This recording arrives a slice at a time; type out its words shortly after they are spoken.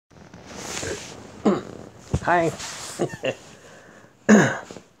Hi.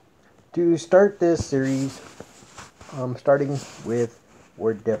 To start this series, I'm starting with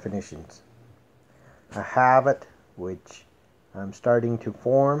word definitions. A habit which I'm starting to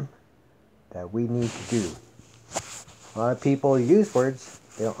form that we need to do. A lot of people use words,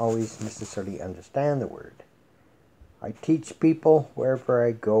 they don't always necessarily understand the word. I teach people wherever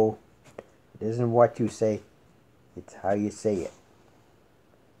I go, it isn't what you say, it's how you say it.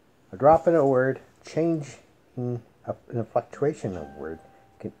 A drop in a word, change in a fluctuation of a word,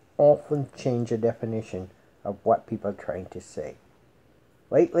 can often change a definition of what people are trying to say.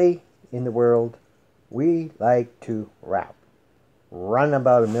 Lately, in the world, we like to run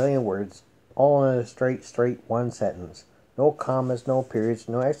about 1,000,000 words, all in a straight one sentence. No commas, no periods,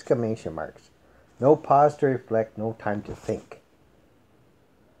 no exclamation marks. No pause to reflect, no time to think.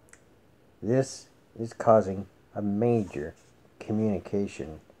 This is causing a major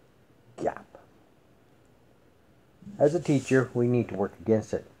communication gap. As a teacher, we need to work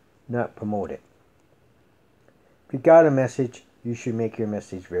against it, not promote it. If you got a message, you should make your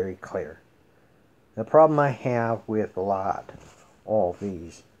message very clear. The problem I have with all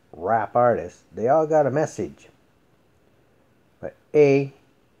these rap artists, they all got a message. But A,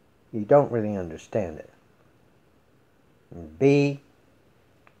 you don't really understand it. And B,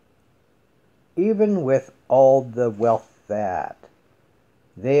 even with all the wealth that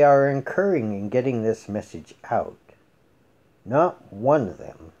they are incurring in getting this message out, not one of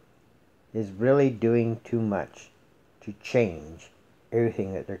them is really doing too much to change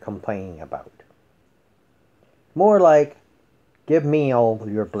everything that they're complaining about. More like, give me all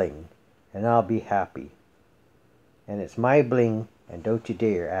your bling and I'll be happy. And it's my bling and don't you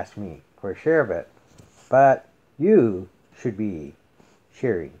dare ask me for a share of it. But you should be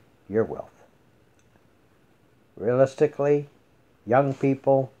sharing your wealth. Realistically, young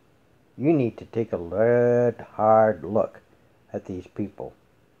people, you need to take a hard look at these people.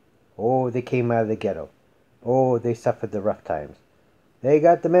 Oh, they came out of the ghetto. Oh, they suffered the rough times. They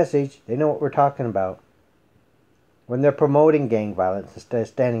got the message. They know what we're talking about. When they're promoting gang violence instead of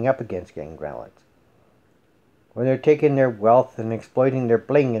standing up against gang violence. When they're taking their wealth and exploiting their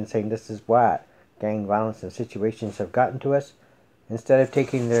bling and saying this is what gang violence and situations have gotten to us, instead of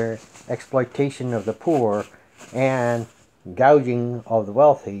taking their exploitation of the poor and gouging of the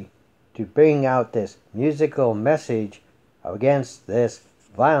wealthy to bring out this musical message against this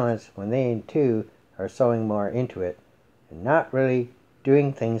violence when they too are sowing more into it and not really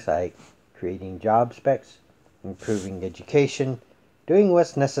doing things like creating job specs, improving education, doing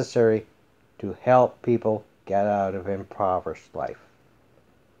what's necessary to help people get out of impoverished life.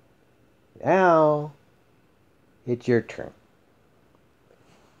 Now, it's your turn.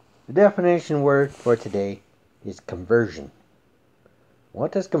 The definition word for today is conversion.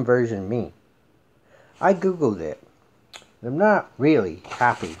 What does conversion mean? I googled it. I'm not really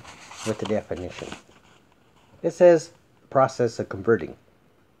happy with the definition. It says process of converting.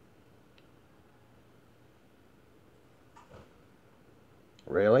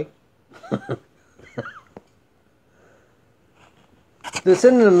 Really? The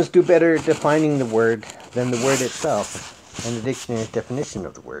synonyms do better at defining the word than the word itself and the dictionary's definition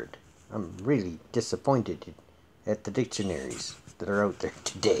of the word. I'm really disappointed at the dictionaries that are out there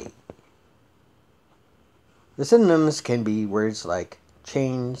today. The synonyms can be words like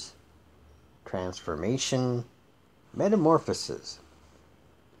change, transformation, metamorphosis.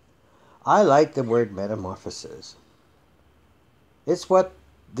 I like the word metamorphosis. It's what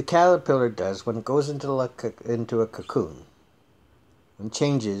the caterpillar does when it goes into a cocoon. When it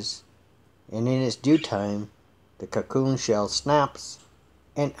changes, and in its due time, the cocoon shell snaps,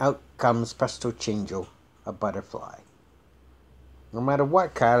 and out comes presto changeo, a butterfly. No matter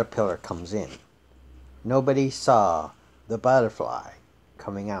what caterpillar comes in, nobody saw the butterfly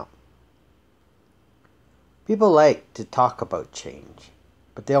coming out. People like to talk about change,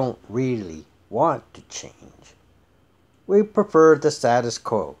 but they don't really want to change. We prefer the status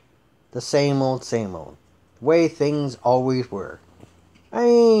quo, the same old, the way things always were. I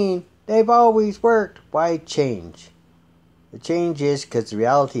mean, they've always worked, why change? The change is because the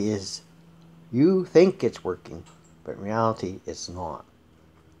reality is you think it's working, but in reality it's not.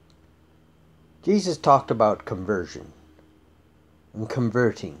 Jesus talked about conversion and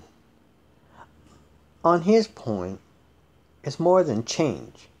converting. On his point, it's more than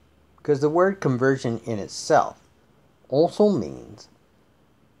change, because the word conversion in itself also means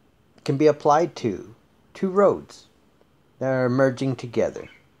it can be applied to two roads that are merging together.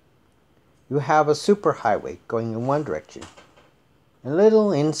 You have a superhighway going in one direction, and a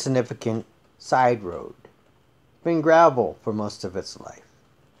little insignificant side road. It's been gravel for most of its life.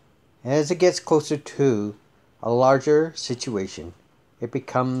 And as it gets closer to a larger situation, it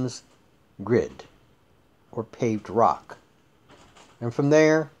becomes grid or paved rock. And from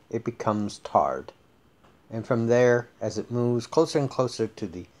there, it becomes tarred. And from there, as it moves closer and closer to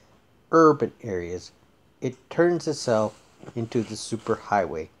the urban areas, it turns itself into the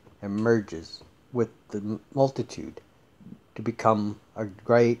superhighway and merges with the multitude to become a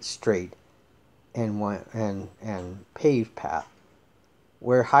great straight and paved path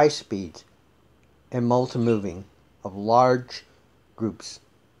where high speeds and multi-moving of large groups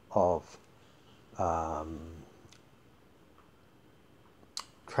of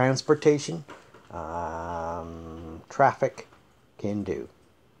transportation, traffic can do.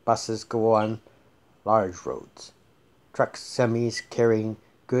 Buses go on large roads. Trucks, semis carrying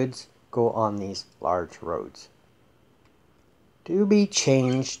goods go on these large roads. To be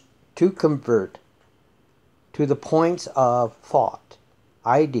changed, to convert to the points of thought,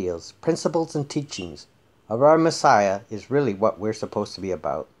 ideals, principles, and teachings of our Messiah is really what we're supposed to be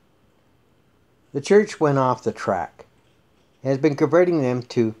about. The church went off the track and has been converting them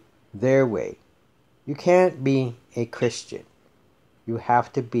to their way. You can't be a Christian. You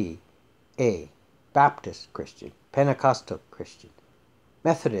have to be a Baptist Christian, Pentecostal Christian,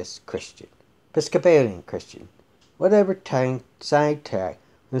 Methodist Christian, Episcopalian Christian, whatever side track.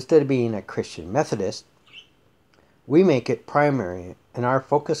 Instead of being a Christian Methodist, we make it primary and our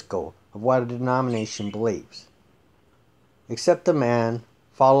focus goal of what a denomination believes. Accept the man,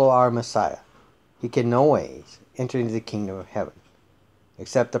 follow our Messiah. He can no ways enter into the kingdom of heaven.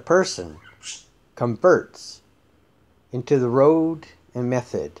 Except the person converts into the road and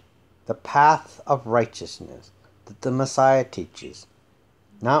method, the path of righteousness that the Messiah teaches,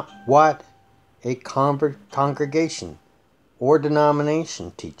 not what a congregation or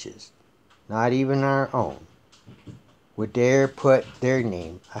denomination teaches, not even our own, would dare put their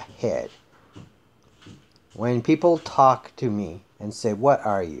name ahead. When people talk to me and say, "What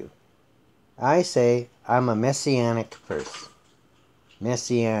are you?" I say, I'm a messianic first.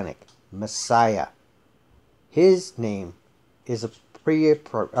 Messianic, Messiah. His name is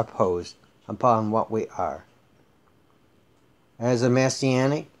pre-opposed upon what we are. As a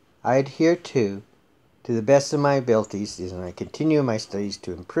messianic, I adhere to the best of my abilities, and I continue my studies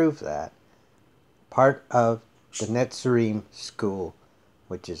to improve that, part of the Netzarim school,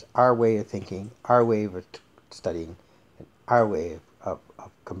 which is our way of thinking, our way of studying, and our way of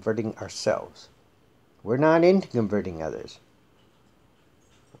converting ourselves. We're not into converting others.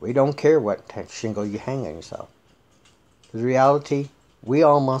 We don't care what shingle you hang on yourself. The reality, we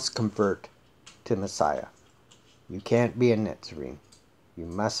all must convert to Messiah. You can't be a Netzarim. You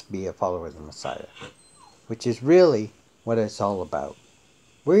must be a follower of the Messiah, which is really what it's all about.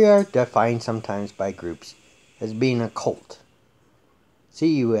 We are defined sometimes by groups as being a cult.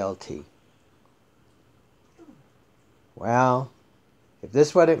 C-U-L-T. Well, if this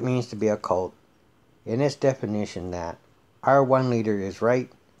is what it means to be a cult, in its definition that our one leader is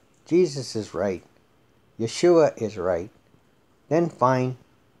right, Jesus is right, Yeshua is right, then fine,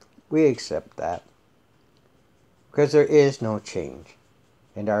 we accept that. Because there is no change,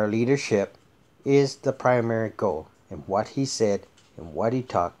 and our leadership is the primary goal, and what he said and what he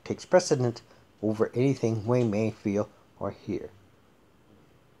taught takes precedence over anything we may feel or hear.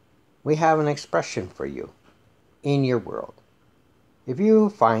 We have an expression for you in your world. If you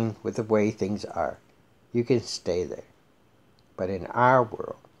find with the way things are, you can stay there. But in our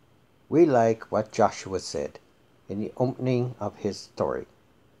world, we like what Joshua said in the opening of his story.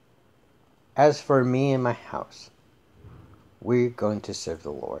 As for me and my house, we're going to serve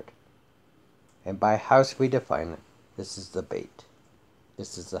the Lord. And by house we define it. This is the bait.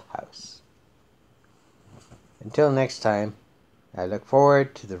 This is the house. Until next time, I look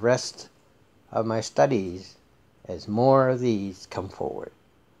forward to the rest of my studies as more of these come forward.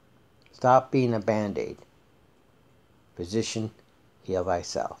 Stop being a band-aid. Physician, heal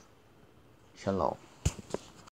thyself. Shalom.